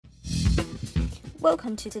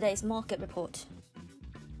Welcome to today's market report.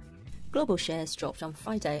 Global shares dropped on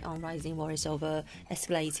Friday on rising worries over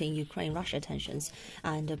escalating Ukraine-Russia tensions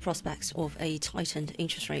and the prospects of a tightened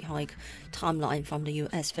interest rate hike timeline from the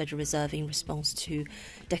US Federal Reserve in response to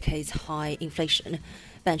decades-high inflation.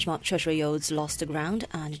 Benchmark Treasury yields lost the ground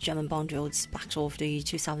and German bond yields backed off the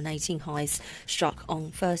 2018 highs struck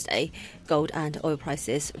on Thursday. Gold and oil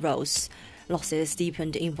prices rose. Losses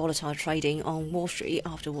deepened in volatile trading on Wall Street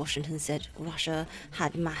after Washington said Russia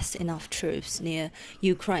had massed enough troops near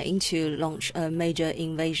Ukraine to launch a major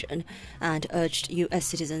invasion and urged US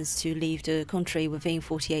citizens to leave the country within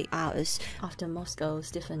 48 hours after Moscow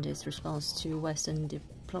stiffened its response to Western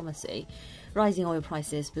diplomacy. Rising oil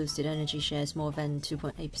prices boosted energy shares more than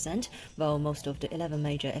 2.8%, while most of the 11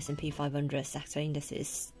 major S&P 500 sector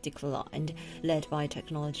indices declined, led by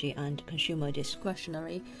technology and consumer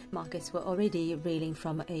discretionary. Markets were already reeling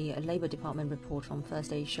from a Labor Department report on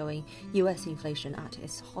Thursday showing US inflation at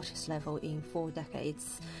its hottest level in 4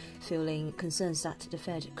 decades, fueling concerns that the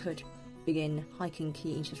Fed could begin hiking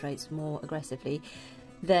key interest rates more aggressively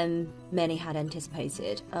than many had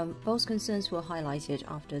anticipated. Both concerns were highlighted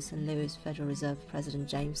after St. Louis Federal Reserve President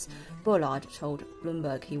James Bullard told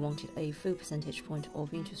Bloomberg he wanted a full percentage point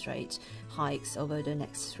of interest rate hikes over the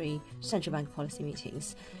next 3 central bank policy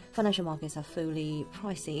meetings. Financial markets are fully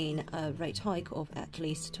pricing in a rate hike of at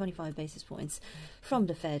least 25 basis points from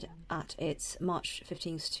the Fed at its March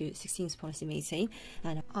 15th to 16th policy meeting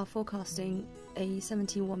and are forecasting a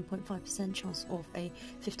 71.5% chance of a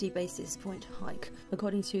 50 basis point hike,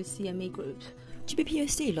 according to CME Group.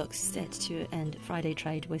 GBP/USD looks set to end Friday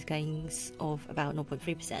trade with gains of about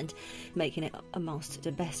 0.3%, making it amongst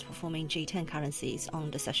the best performing G10 currencies on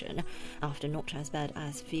the session, after not as bad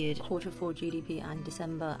as feared Q4 GDP and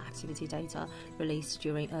December activity data released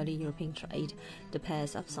during early European trade. The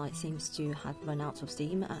pair's upside seems to have run out of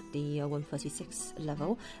steam at the 136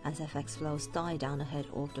 level as FX flows die down ahead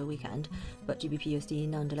of the weekend, but GBP/USD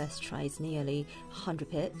nonetheless trades nearly 100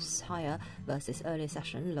 pips higher versus earlier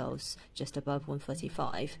session lows, just above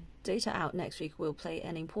 135. Data out next week will play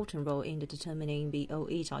an important role in determining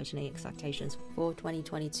BOE tightening expectations for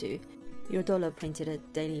 2022. Euro-dollar printed a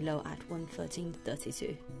daily low at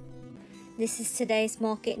 113.32. This is today's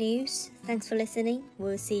market news. Thanks for listening.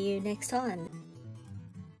 We'll see you next time.